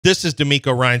This is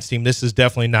D'Amico Ryan's team. This is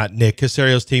definitely not Nick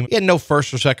Caserio's team. He had no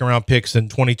first or second round picks in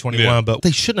 2021, but they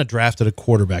shouldn't have drafted a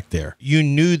quarterback there. You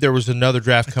knew there was another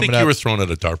draft coming up. I think you were thrown at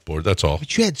a dartboard, that's all.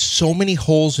 But you had so many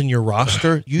holes in your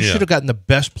roster. You should have gotten the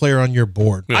best player on your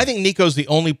board. I think Nico's the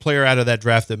only player out of that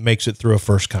draft that makes it through a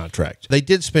first contract. They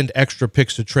did spend extra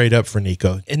picks to trade up for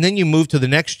Nico. And then you move to the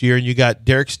next year and you got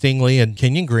Derek Stingley and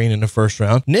Kenyon Green in the first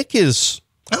round.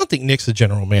 I don't think Nick's the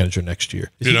general manager next year.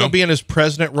 He's going to be in his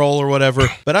president role or whatever,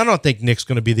 but I don't think Nick's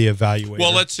going to be the evaluator.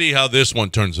 Well, let's see how this one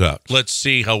turns out. Let's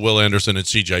see how Will Anderson and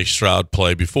C.J. Stroud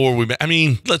play before we. I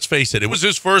mean, let's face it. It was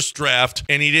his first draft,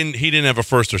 and he didn't have a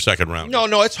first or second round.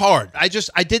 No, it's hard. I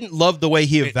didn't love the way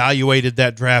he evaluated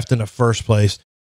that draft in the first place.